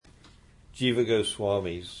Jiva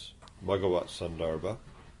Goswami's Bhagavat Sandarbha.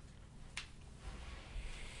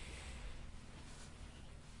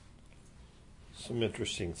 Some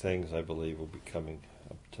interesting things, I believe, will be coming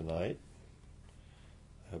up tonight.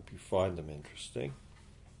 I hope you find them interesting.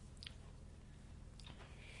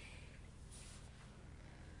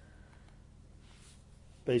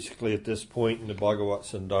 Basically, at this point in the Bhagavat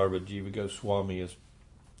Sandarbha, Jiva Goswami is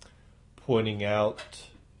pointing out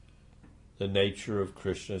the nature of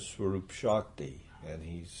Krishna's Swarup Shakti, and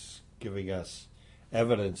he's giving us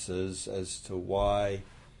evidences as to why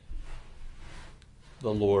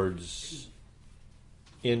the Lord's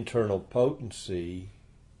internal potency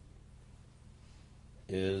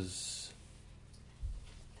is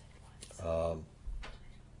a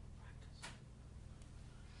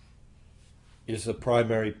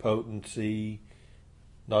primary potency,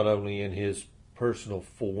 not only in his personal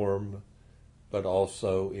form, but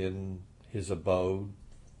also in his abode,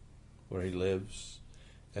 where he lives,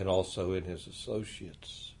 and also in his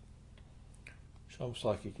associates.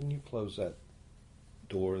 Shamsaki, can you close that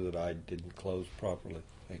door that I didn't close properly?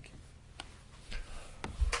 Thank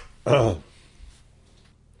you.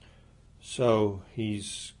 So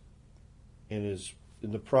he's in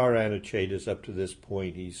the prior Anuchetas up to this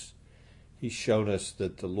point, he's shown us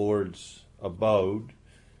that the Lord's abode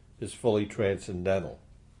is fully transcendental,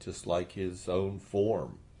 just like his own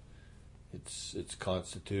form. It's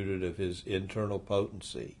constituted of his internal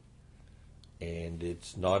potency, and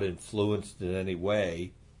it's not influenced in any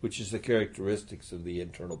way, which is the characteristics of the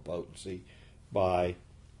internal potency, by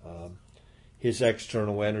his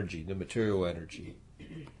external energy, the material energy,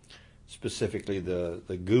 specifically the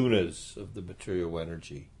gunas of the material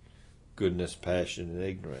energy, goodness, passion, and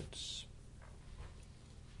ignorance.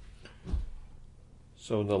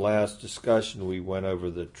 So in the last discussion, we went over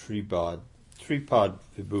the Tripad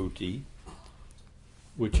Vibhuti,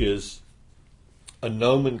 which is a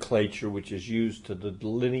nomenclature which is used to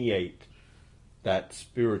delineate that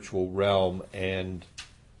spiritual realm and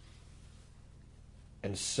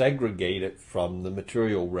segregate it from the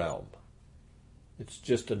material realm. It's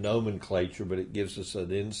just a nomenclature, but it gives us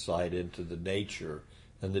an insight into the nature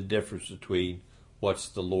and the difference between what's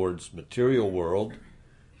the Lord's material world,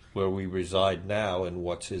 where we reside now, and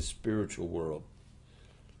what's his spiritual world.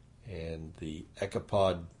 And the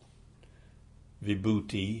Ekapad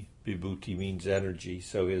Vibhuti means energy,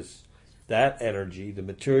 so that energy, the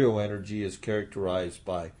material energy, is characterized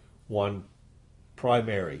by one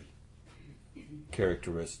primary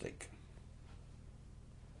characteristic: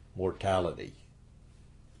 mortality.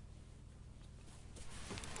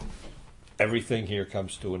 Everything here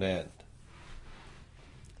comes to an end.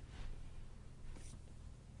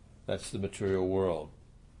 That's the material world.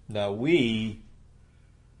 Now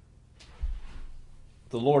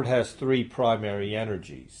the Lord has three primary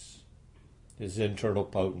energies: his internal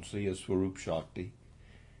potency, his Swarup Shakti,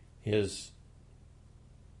 his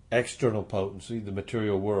external potency, the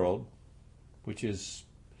material world, which is,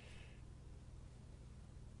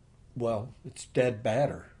 it's dead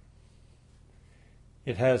matter.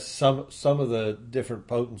 It has some of the different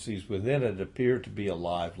potencies within it appear to be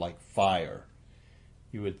alive, like fire.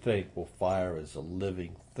 You would think, fire is a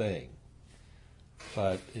living thing.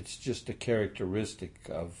 But it's just a characteristic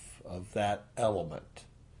of that element,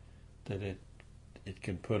 that it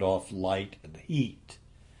can put off light and heat,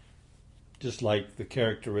 just like the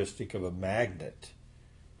characteristic of a magnet.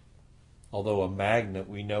 Although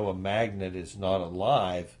we know a magnet is not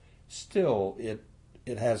alive, still it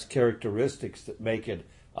has characteristics that make it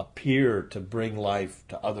appear to bring life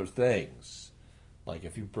to other things. Like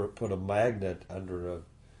if you put a magnet under a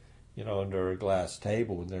glass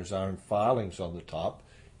table and there's iron filings on the top,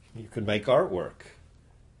 you can make artwork.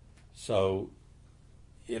 So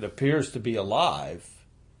it appears to be alive,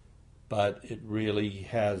 but it really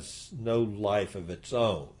has no life of its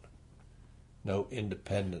own, no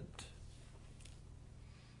independent.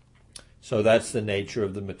 So that's the nature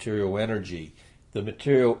of the material energy. The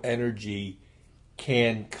material energy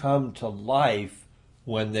can come to life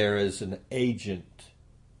when there is an agent.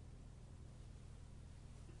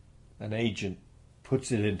 An agent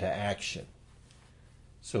puts it into action.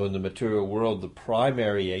 So in the material world, the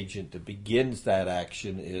primary agent that begins that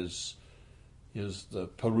action is the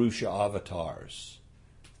Purusha avatars,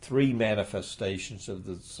 three manifestations of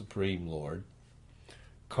the Supreme Lord.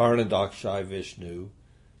 Karnadakshai Vishnu,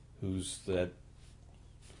 who is that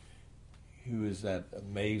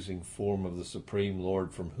amazing form of the Supreme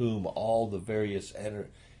Lord from whom all the various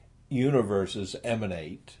universes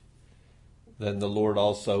emanate. Then the Lord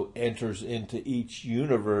also enters into each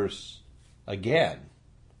universe again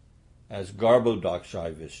as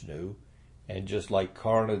Garbhodakshai Vishnu, And just like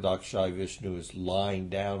Karna Dakshayi Vishnu is lying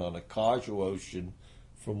down on a causal ocean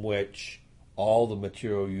from which all the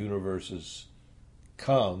material universes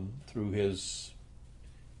come through his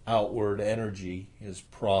outward energy, his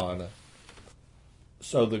prana.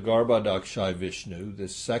 So the Garbhodakshayi Vishnu,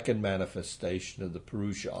 this second manifestation of the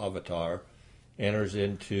Purusha avatar, enters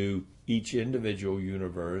into each individual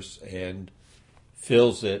universe and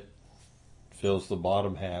fills the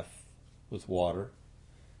bottom half with water,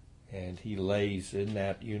 and he lays in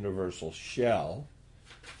that universal shell.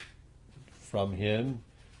 From him,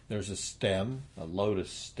 there's a stem, a lotus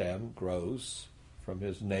stem grows from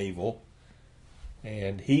his navel,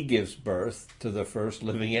 and he gives birth to the first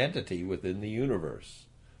living entity within the universe,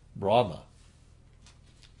 Brahma.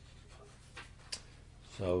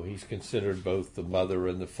 So he's considered both the mother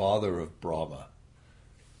and the father of Brahma.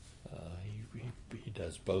 He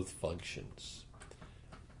does both functions.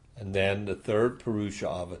 And then the third Purusha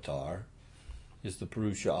avatar is the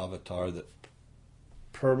Purusha avatar that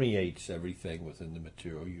permeates everything within the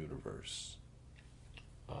material universe.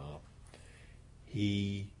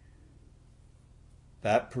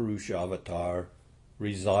 That Purusha avatar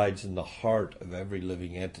resides in the heart of every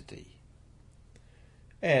living entity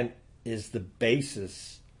and is the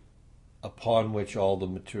basis upon which all the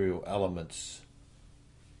material elements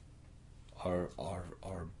are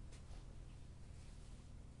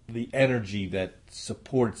the energy that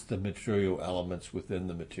supports the material elements within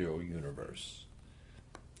the material universe.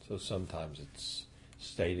 So sometimes it's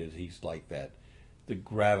stated he's like that, the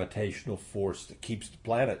gravitational force that keeps the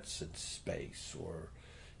planets in space, or,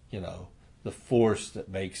 the force that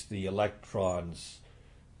makes the electrons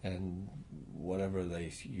and whatever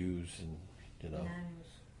they use, and,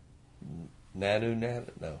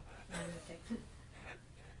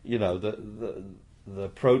 the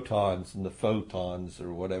protons and the photons,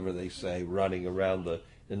 or whatever they say, running around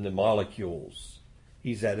in the molecules.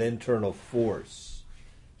 He's that internal force.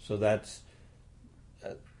 So that's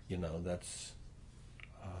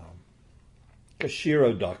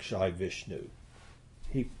Kashiro Dakshayi Vishnu.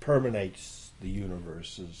 He permeates the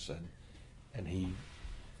universes,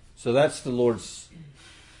 so that's the Lord's.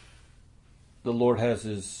 The Lord has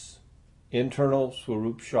his internal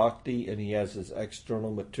Swarup Shakti, and he has his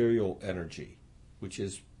external material energy, which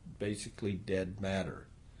is basically dead matter.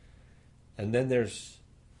 And then there's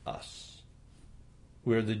us.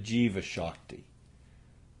 We're the Jiva Shakti.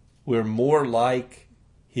 We're more like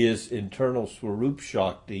his internal Swarup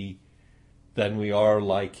Shakti than we are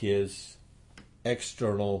like his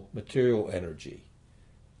external material energy.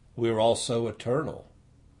 We're also eternal.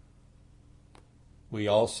 We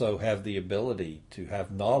also have the ability to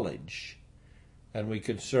have knowledge, and we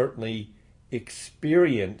can certainly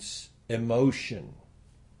experience emotion.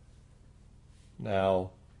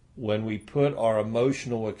 Now, when we put our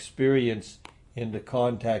emotional experience into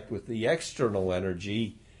contact with the external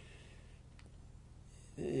energy,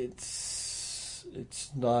 it's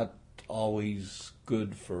not always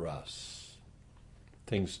good for us.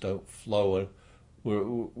 Things don't flow.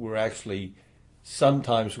 We're actually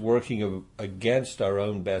sometimes working against our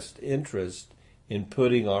own best interest in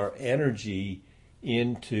putting our energy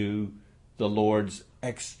into the Lord's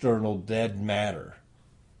external dead matter.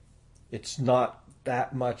 It's not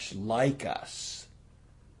that much like us.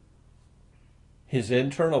 His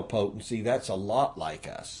internal potency, that's a lot like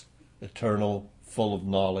us. Eternal, full of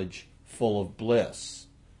knowledge, full of bliss.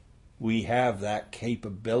 We have that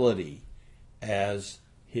capability as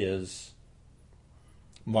his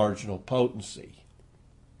marginal potency.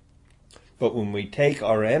 But when we take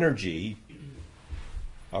our energy,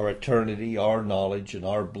 our eternity, our knowledge, and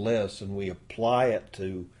our bliss, and we apply it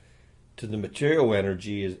to the material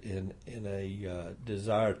energy in a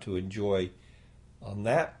desire to enjoy on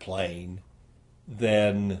that plane,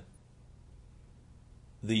 then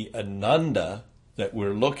the Ananda that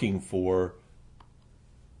we're looking for,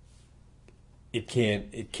 it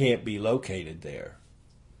can't be located there.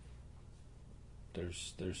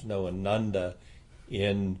 There's no Ananda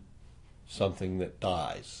in something that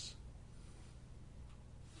dies.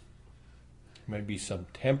 Maybe some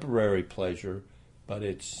temporary pleasure, but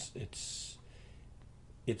it's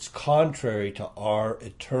contrary to our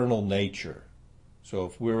eternal nature. So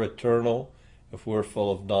if we're eternal, if we're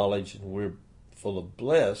full of knowledge and we're full of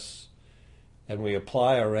bliss, and we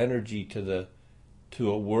apply our energy to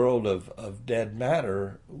a world of dead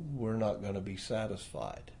matter, we're not going to be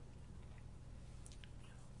satisfied.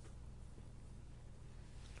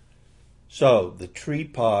 So the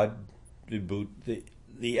Tripad Vibhuti,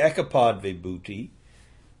 the Ekapad Vibhuti,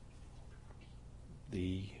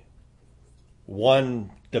 the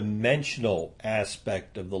one-dimensional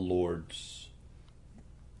aspect of the Lord's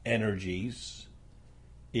energies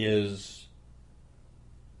is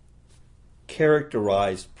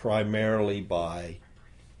characterized primarily by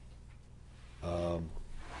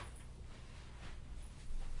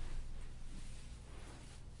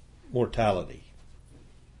mortality,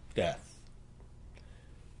 death.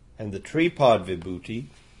 And the Tripad Vibhuti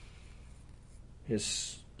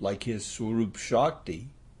is like his Swarup Shakti,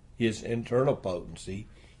 his internal potency,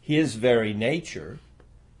 his very nature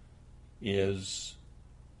is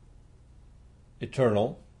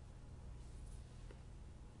eternal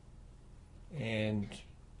and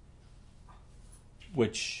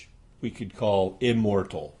which we could call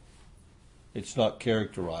immortal. It's not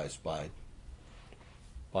characterized by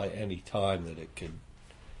any time that it could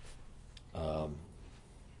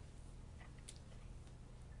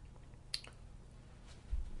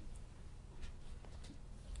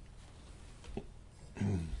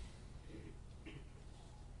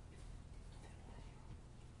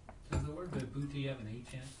Does the word vibhuti have an H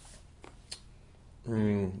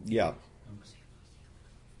in it? Yeah.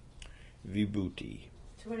 Vibhuti.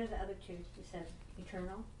 So what are the other two? You said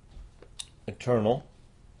eternal? Eternal.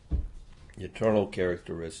 Eternal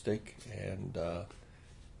characteristic.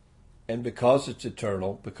 And because it's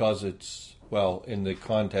eternal, because it's, well, in the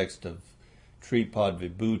context of Tripad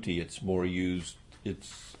Vibhuti, it's more used,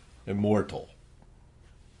 it's immortal.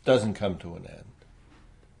 Doesn't come to an end.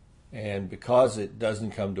 And because it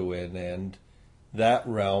doesn't come to an end, that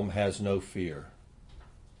realm has no fear.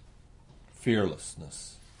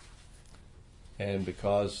 Fearlessness. And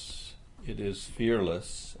because it is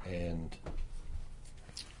fearless and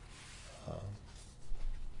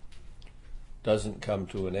doesn't come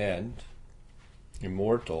to an end,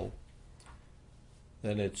 immortal,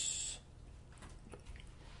 then it's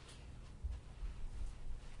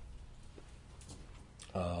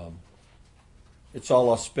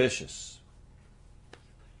all auspicious.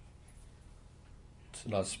 It's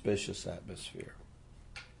an auspicious atmosphere.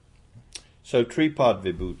 So Tripad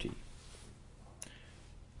Vibhuti.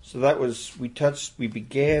 So that was, we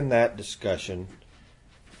began that discussion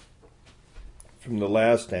from the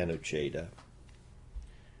last Anucheta.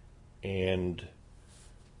 And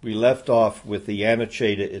we left off with the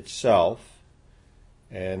Anucheta itself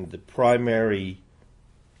and the primary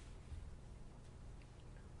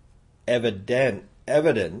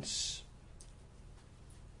evidence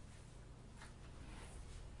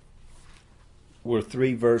were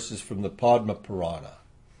 3 verses from the Padma Purana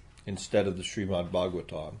instead of the Srimad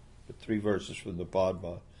Bhagavatam, but 3 verses from the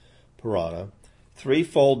Padma Purana.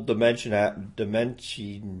 Threefold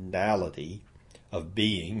dimensionality of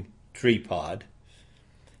being, Tripad,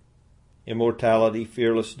 immortality,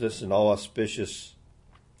 fearlessness, and all auspicious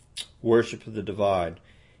worship of the divine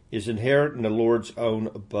is inherent in the Lord's own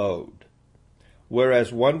abode,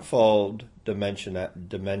 whereas onefold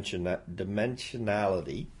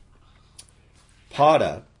dimensionality,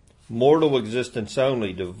 pada, mortal existence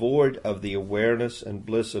only, devoid of the awareness and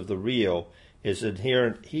bliss of the real, is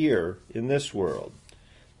inherent here in this world.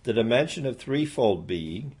 The dimension of threefold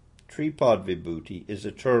being, Tripad Vibhuti, is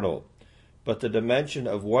eternal, but the dimension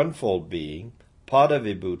of onefold being, Pada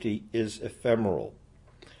Vibhuti, is ephemeral.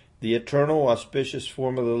 The eternal auspicious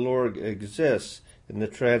form of the Lord exists in the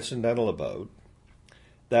transcendental abode.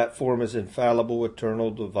 That form is infallible,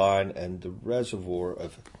 eternal, divine, and the reservoir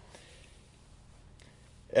of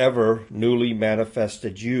ever newly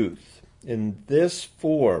manifested youth. In this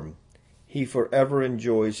form, he forever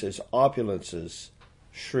enjoys his opulences,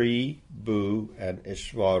 Shri, Bhu, and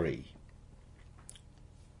Ishvari.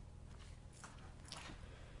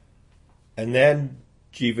 And then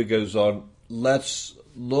Jiva goes on, let's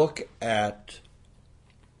look at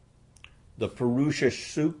the Purusha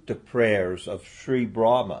Sukta prayers of Sri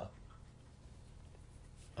Brahma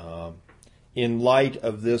in light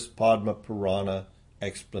of this Padma Purana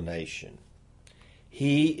explanation.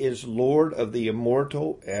 He is Lord of the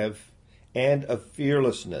immortal and of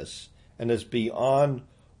fearlessness, and is beyond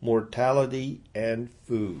mortality and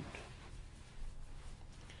food.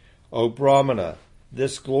 O Brahmana,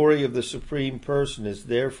 this glory of the Supreme Person is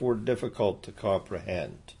therefore difficult to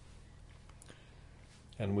comprehend.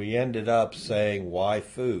 And we ended up saying, why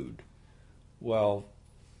food? Well,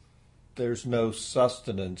 there's no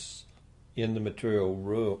sustenance in the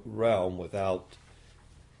material realm without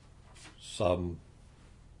some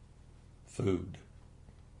food.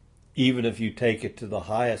 Even if you take it to the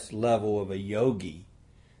highest level of a yogi,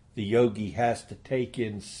 the yogi has to take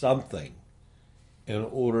in something in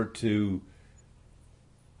order to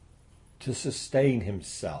sustain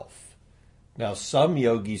himself. Now, some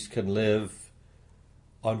yogis can live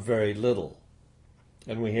on very little.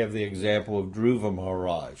 And we have the example of Dhruva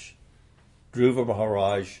Maharaj. Dhruva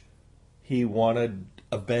Maharaj, he wanted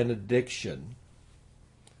a benediction.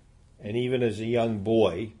 And even as a young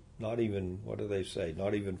boy, not even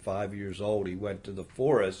 5 years old, he went to the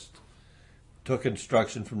forest, took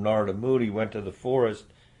instruction from Narada Muni, went to the forest,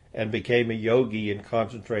 and became a yogi and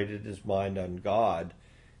concentrated his mind on God.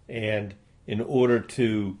 And in order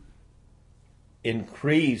to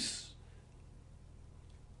increase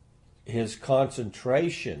his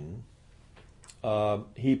concentration,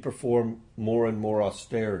 he performed more and more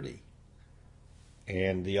austerity.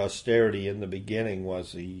 And the austerity in the beginning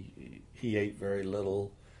was he ate very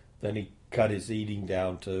little. Then he cut his eating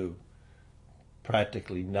down to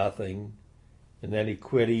practically nothing. And then he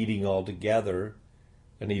quit eating altogether.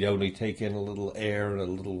 And he'd only take in a little air and a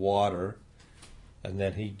little water. And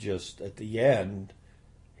then he just, at the end,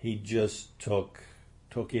 he just took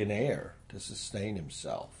in air to sustain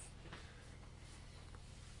himself.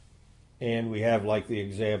 And we have like the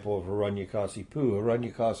example of Hiranyakasipu.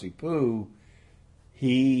 Hiranyakasipu,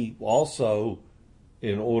 he also,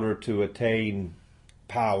 in order to attain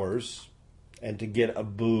powers and to get a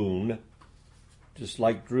boon, just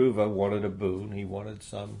like Dhruva wanted a boon, he wanted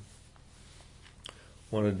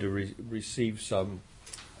to receive some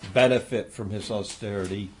benefit from his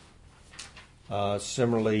austerity.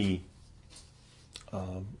 Similarly,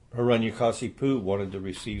 Hiranyakasipu wanted to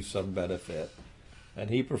receive some benefit, and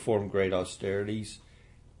he performed great austerities,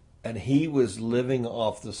 and he was living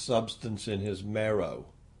off the substance in his marrow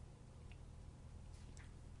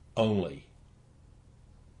only.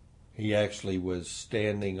 He actually was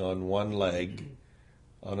standing on one leg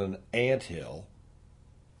on an anthill,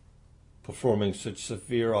 performing such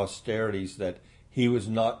severe austerities that he was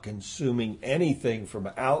not consuming anything from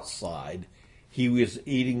outside. He was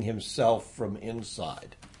eating himself from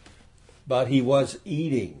inside. But he was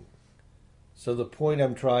eating. So the point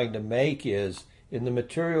I'm trying to make is, in the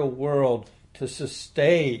material world, to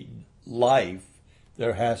sustain life,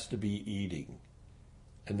 there has to be eating.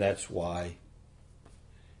 And that's why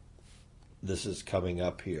this is coming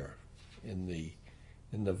up here in the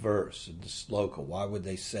verse, in the sloka. Why would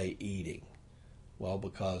they say eating? Well,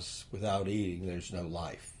 because without eating, there's no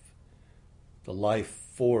life. The life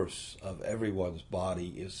force of everyone's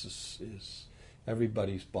body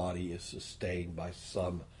everybody's body is sustained by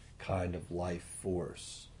some kind of life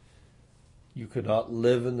force. You cannot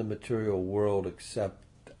live in the material world except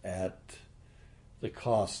at the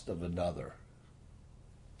cost of another.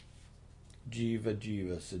 Jiva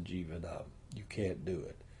jiva sajivanam. You can't do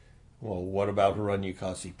it. Well, what about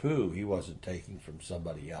Hiranyakasipu? He wasn't taking from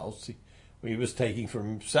somebody else. He was taking from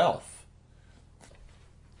himself.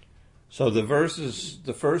 So the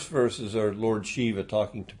first verses are Lord Shiva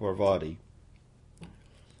talking to Parvati.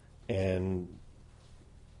 And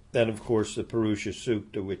then, of course, the Purusha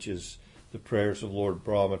Sukta, which is the prayers of Lord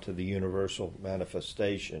Brahma to the universal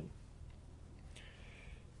manifestation.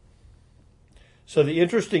 So the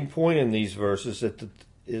interesting point in these verses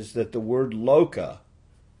is that the word loka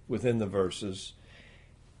within the verses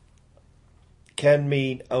can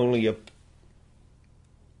mean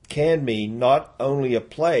not only a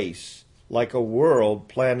place like a world,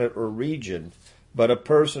 planet, or region, but a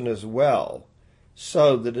person as well.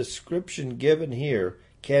 So the description given here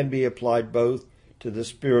can be applied both to the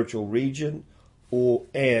spiritual region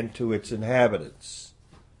and to its inhabitants.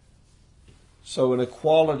 So an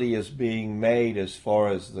equality is being made as far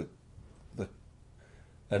as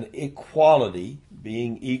an equality,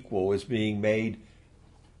 being equal, is being made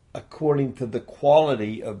according to the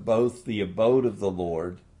quality of both the abode of the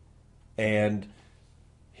Lord and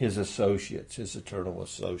his associates, his eternal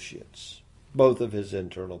associates, both of his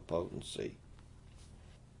internal potency.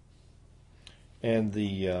 And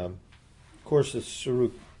of course, the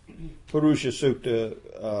Purusha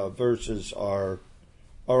Sukta verses are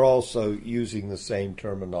also using the same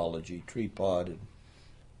terminology, Tripad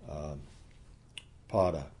and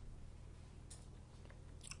Pada.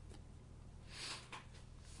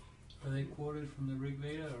 Are they quoted from the Rig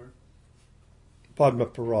Veda or? Padma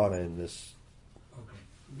Purana in this. Okay.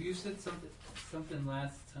 You said something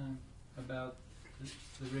last time about the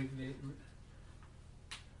Rig Veda.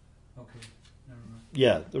 Okay, never mind.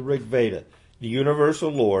 Yeah, the Rig Veda. The universal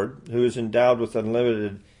Lord, who is endowed with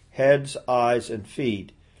unlimited heads, eyes, and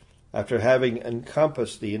feet, after having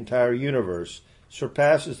encompassed the entire universe,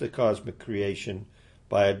 surpasses the cosmic creation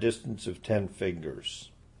by a distance of 10 fingers.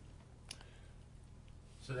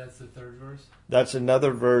 So that's the third verse? That's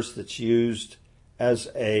another verse that's used as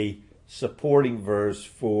a supporting verse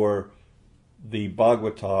for the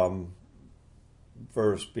Bhagavatam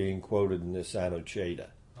verse being quoted in this Anucheta.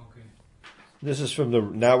 Okay. This is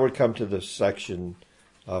now we're come to the section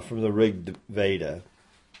from the Rig Veda.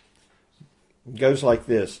 It goes like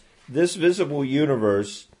this. This visible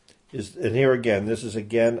universe is, and here again, this is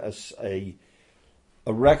again a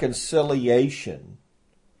reconciliation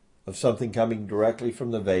of something coming directly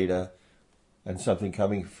from the Veda and something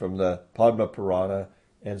coming from the Padma Purana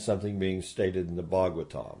and something being stated in the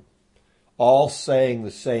Bhagavatam. All saying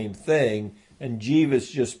the same thing, and Jiva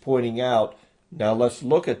is just pointing out, now let's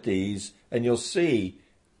look at these, and you'll see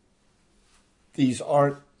these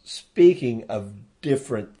aren't speaking of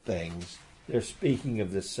different things. They're speaking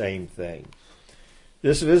of the same thing.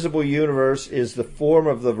 This visible universe is the form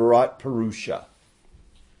of the Virat Purusha.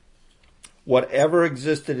 Whatever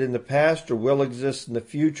existed in the past or will exist in the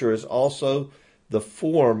future is also the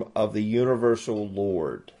form of the universal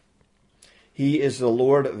Lord. He is the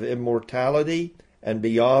Lord of immortality and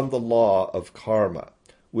beyond the law of karma,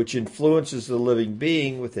 which influences the living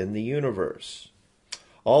being within the universe.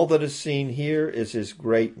 All that is seen here is his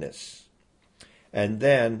greatness. And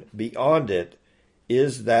then, beyond it,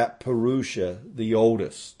 is that Purusha, the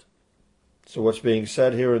oldest. So what's being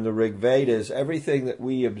said here in the Rig Veda is everything that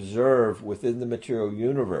we observe within the material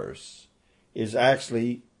universe is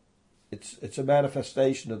actually, it's a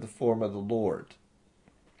manifestation of the form of the Lord.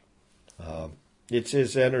 It's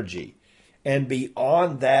his energy. And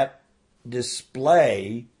beyond that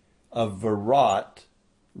display of Virat,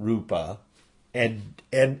 Rupa, and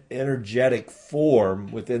energetic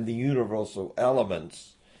form within the universal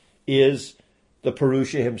elements is the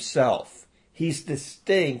Purusha himself. He's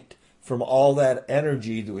distinct from all that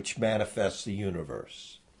energy which manifests the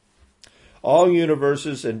universe. All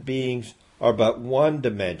universes and beings are but one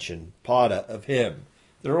dimension, pada, of him.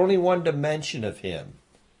 They're only one dimension of him.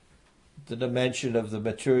 The dimension of the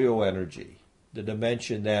material energy. The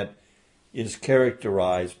dimension that is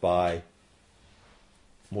characterized by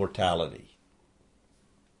mortality.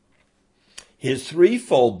 His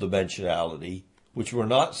threefold dimensionality, which we're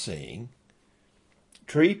not seeing,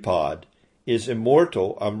 Tripad, is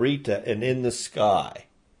immortal, Amrita, and in the sky.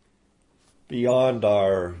 Beyond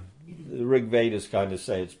the Rig Vedas kind of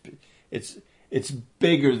say it's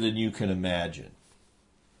bigger than you can imagine.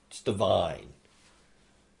 It's divine.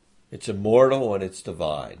 It's immortal and it's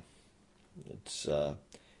divine. It's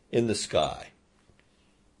in the sky.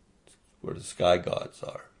 It's where the sky gods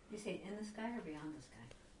are. You say in the sky or beyond the sky?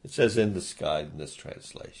 It says in the sky in this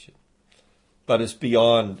translation. But it's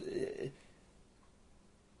beyond.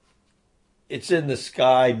 It's in the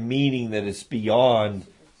sky, meaning that it's beyond.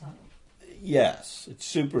 Yes, it's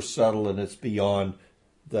super subtle and it's beyond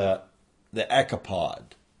the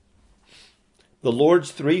ecopod. The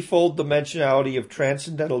Lord's threefold dimensionality of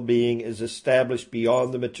transcendental being is established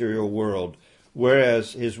beyond the material world,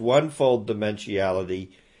 whereas his onefold dimensionality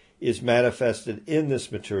is manifested in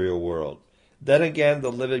this material world. Then again,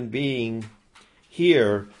 the living being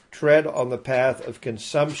here tread on the path of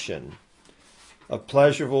consumption, of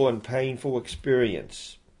pleasurable and painful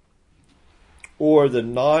experience, or the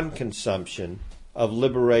non-consumption of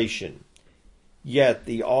liberation. Yet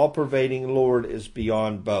the all-pervading Lord is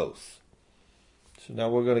beyond both. So now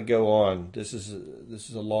we're going to go on. This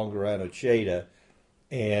is a longer Anucheta,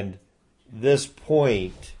 and this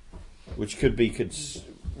point, which could be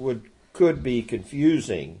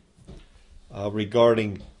confusing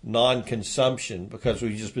regarding non-consumption, because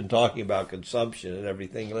we've just been talking about consumption and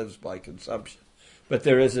everything lives by consumption. But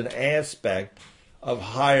there is an aspect of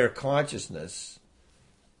higher consciousness,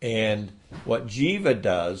 and what Jiva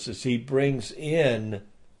does is he brings in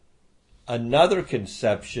another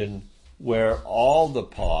conception where all the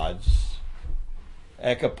pods,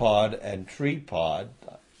 ecopod and tripod,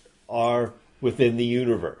 are within the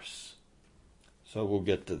universe. So we'll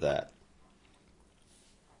get to that.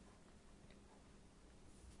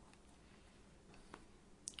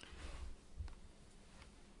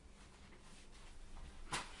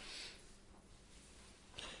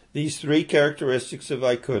 These three characteristics of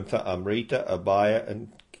Vaikuntha, Amrita, Abhaya,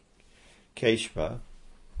 and Keshma,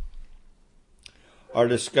 are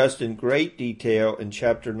discussed in great detail in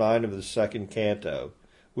chapter 9 of the second canto,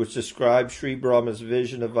 which describes Sri Brahma's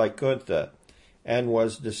vision of Vaikuntha and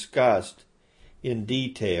was discussed in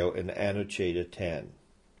detail in Anucheta 10.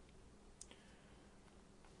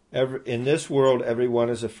 In this world, everyone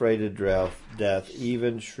is afraid of death,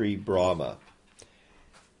 even Sri Brahma.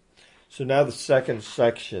 So now the second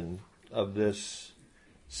section of this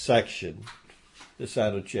section, this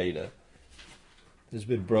Anucheta, has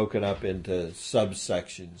been broken up into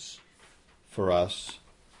subsections for us.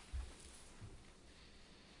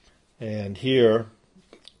 And here,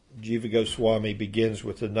 Jiva Goswami begins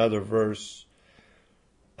with another verse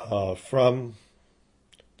from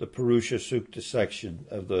the Purusha Sukta section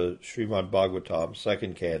of the Srimad Bhagavatam,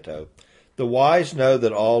 second canto. The The wise know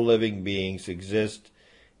that all living beings exist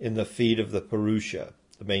in the feet of the Purusha,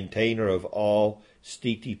 the maintainer of all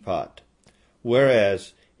Stitipat,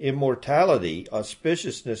 whereas immortality,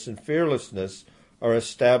 auspiciousness, and fearlessness are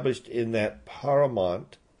established in that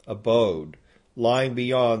paramount abode lying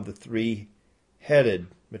beyond the three-headed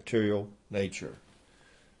material nature.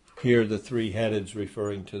 Here the three-headeds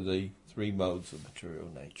referring to the three modes of material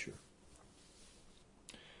nature.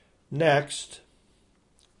 Next,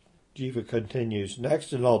 Jiva continues,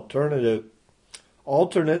 next an alternate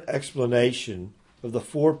explanation of the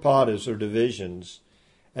four padas or divisions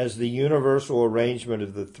as the universal arrangement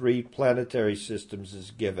of the three planetary systems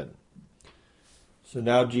is given. So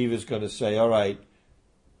now Jiva is going to say, all right,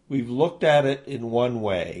 we've looked at it in one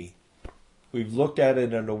way. We've looked at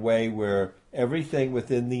it in a way where everything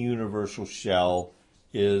within the universal shell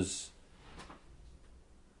is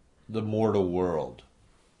the mortal world.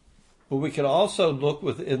 But we can also look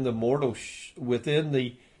within the within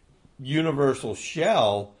the universal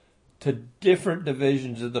shell to different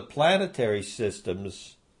divisions of the planetary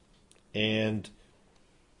systems, and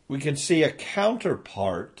we can see a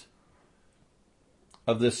counterpart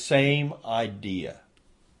of the same idea,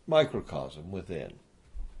 microcosm within.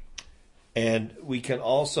 And we can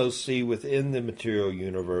also see within the material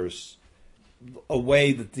universe a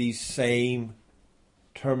way that these same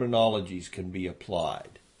terminologies can be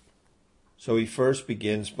applied. So he first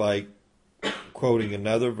begins by quoting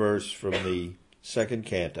another verse from the second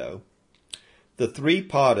canto. The three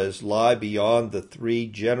padas lie beyond the three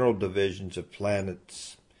general divisions of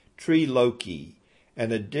planets, Triloki,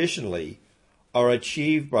 and additionally are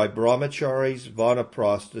achieved by brahmacharis,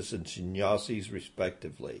 vanaprasthas, and sannyasis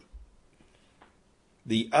respectively.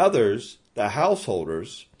 The others, the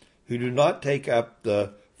householders, who do not take up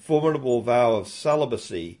the formidable vow of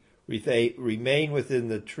celibacy, remain within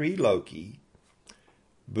the Triloki,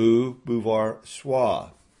 Bhu, Bhuvar,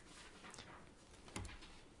 Swa.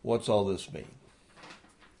 What's all this mean?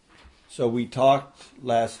 So we talked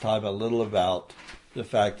last time a little about the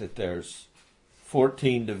fact that there's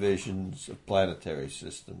 14 divisions of planetary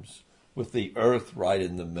systems with the Earth right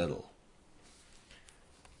in the middle.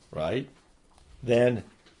 Right? Then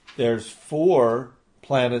there's 4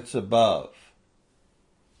 planets above.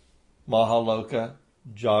 Mahaloka,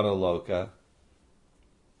 Janaloka,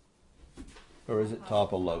 or is it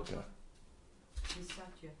Tapaloka?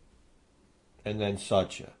 And then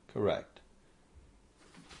Satya, correct.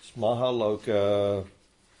 It's Mahaloka.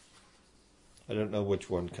 I don't know which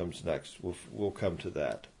one comes next. We'll come to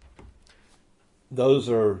that. Those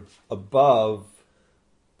are above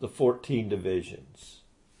the 14 divisions.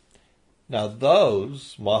 Now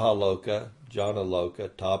those, Mahaloka, Janaloka,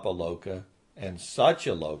 Tapaloka, and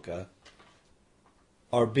Satyaloka,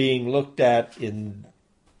 are being looked at in...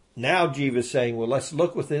 Now Jiva is saying, well, let's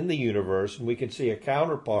look within the universe and we can see a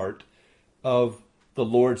counterpart of the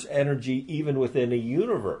Lord's energy even within a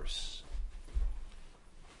universe.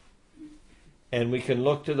 And we can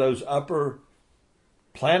look to those upper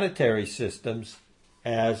planetary systems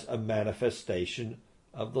as a manifestation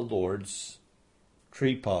of the Lord's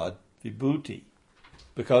Tripad Vibhuti.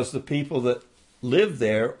 Because the people that live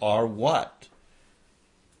there are what?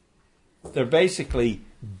 They're basically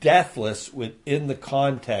deathless within the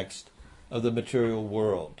context of the material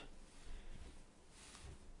world.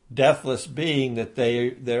 Deathless being that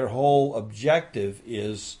their whole objective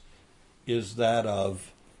is that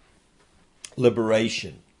of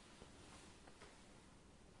liberation.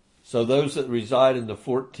 So those that reside in the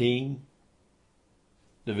 14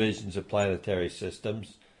 divisions of planetary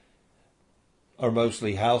systems are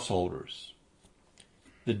mostly householders.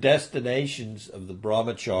 The destinations of the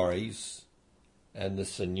brahmacharis and the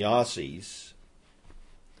sannyasis,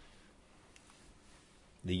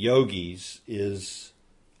 the yogis, is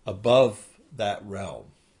above that realm.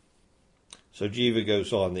 So Jiva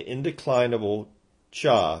goes on, the indeclinable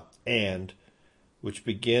cha, and, which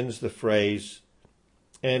begins the phrase,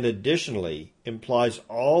 and additionally implies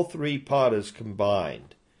all 3 padas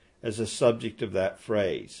combined as a subject of that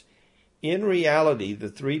phrase. In reality, the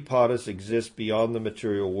 3 padas exist beyond the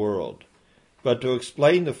material world. But to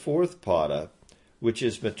explain the 4th pada, which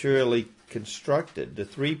is materially constructed, the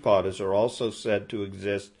 3 padas are also said to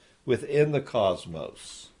exist within the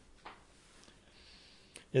cosmos.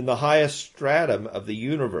 In the highest stratum of the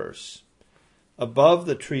universe, above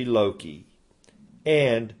the Triloki,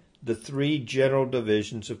 and the 3 general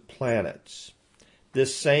divisions of planets.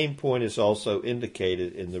 This same point is also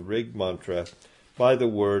indicated in the Rig mantra by the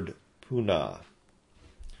word Puna.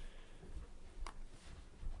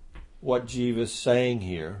 What Jiva is saying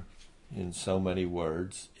here, in so many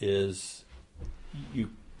words, is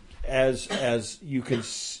as you can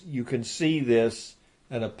see this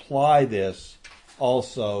and apply this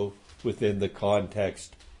also within the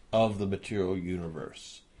context of the material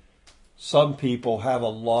universe. Some people have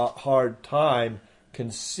a hard time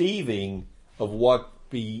conceiving of what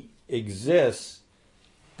exists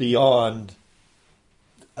beyond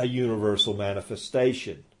a universal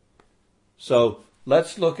manifestation. So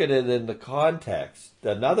let's look at it in the context,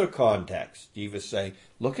 another context. Jiva's saying,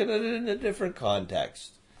 look at it in a different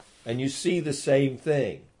context, and you see the same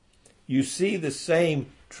thing. You see the same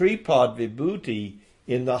tripad vibhuti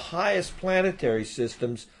in the highest planetary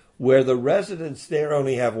systems, where the residents there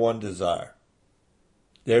only have one desire.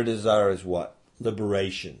 Their desire is what?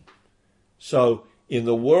 Liberation. So in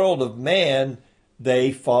the world of man,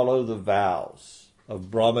 they follow the vows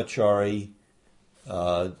of brahmachari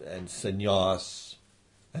and sannyas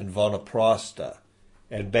and vanaprastha.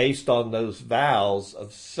 And based on those vows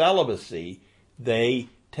of celibacy, they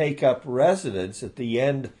take up residence at the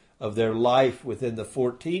end of their life within the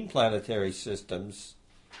 14 planetary systems.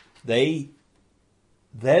 They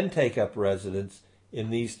then take up residence in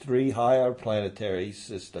these 3 higher planetary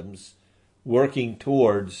systems, working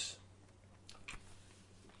towards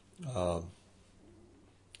Brahmaloka,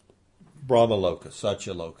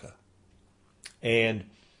 Satyaloka. And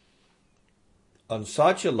on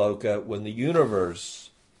Satyaloka, when the universe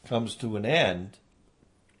comes to an end,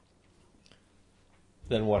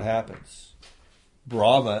 then what happens?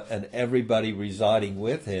 Brahma and everybody residing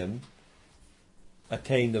with him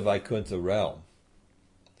attain the Vaikuntha realm.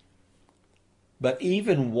 But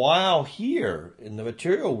even while here in the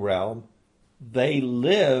material realm, they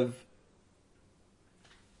live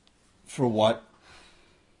for what?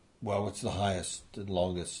 Well, it's the highest and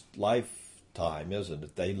longest lifetime, isn't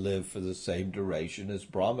it? They live for the same duration as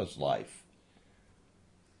Brahma's life.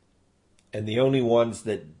 And the only ones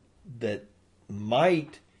that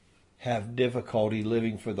might have difficulty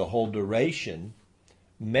living for the whole duration,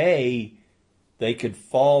 they could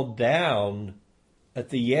fall down at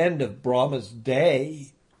the end of Brahma's day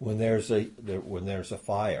when there's a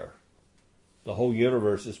fire. The whole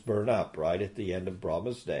universe is burned up, right? At the end of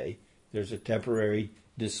Brahma's day, there's a temporary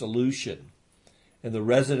dissolution. And the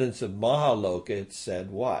residents of Mahaloka, it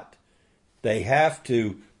said what? They have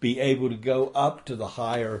to be able to go up to the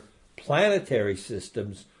higher planetary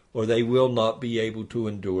systems, or they will not be able to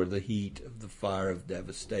endure the heat of the fire of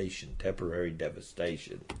devastation, temporary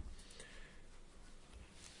devastation.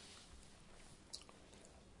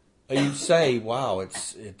 You'd say, wow,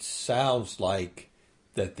 it sounds like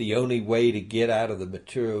that the only way to get out of the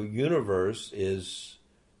material universe is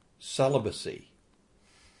celibacy.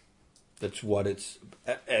 That's what it's,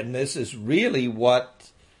 and this is really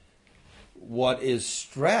what is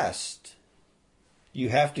stressed. You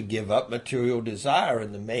have to give up material desire,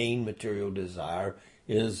 and the main material desire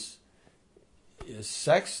is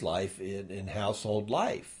sex life in household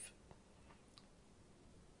life.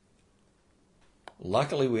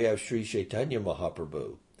 Luckily, we have Sri Chaitanya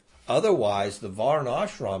Mahaprabhu. Otherwise, the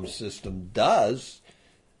Varnashram system does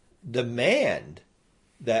demand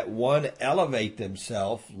that one elevate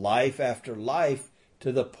themselves life after life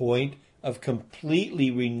to the point of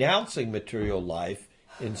completely renouncing material life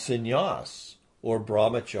in sannyas or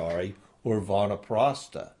brahmachari or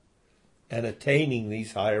vanaprastha and attaining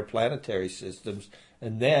these higher planetary systems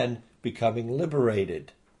and then becoming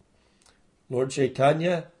liberated. Lord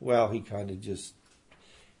Chaitanya, well,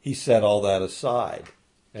 he set all that aside.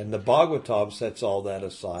 And the Bhagavatam sets all that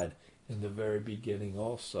aside in the very beginning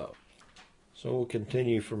also. So we'll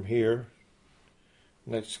continue from here.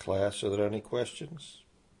 Next class, are there any questions?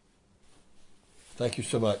 Thank you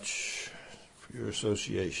so much for your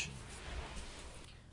association.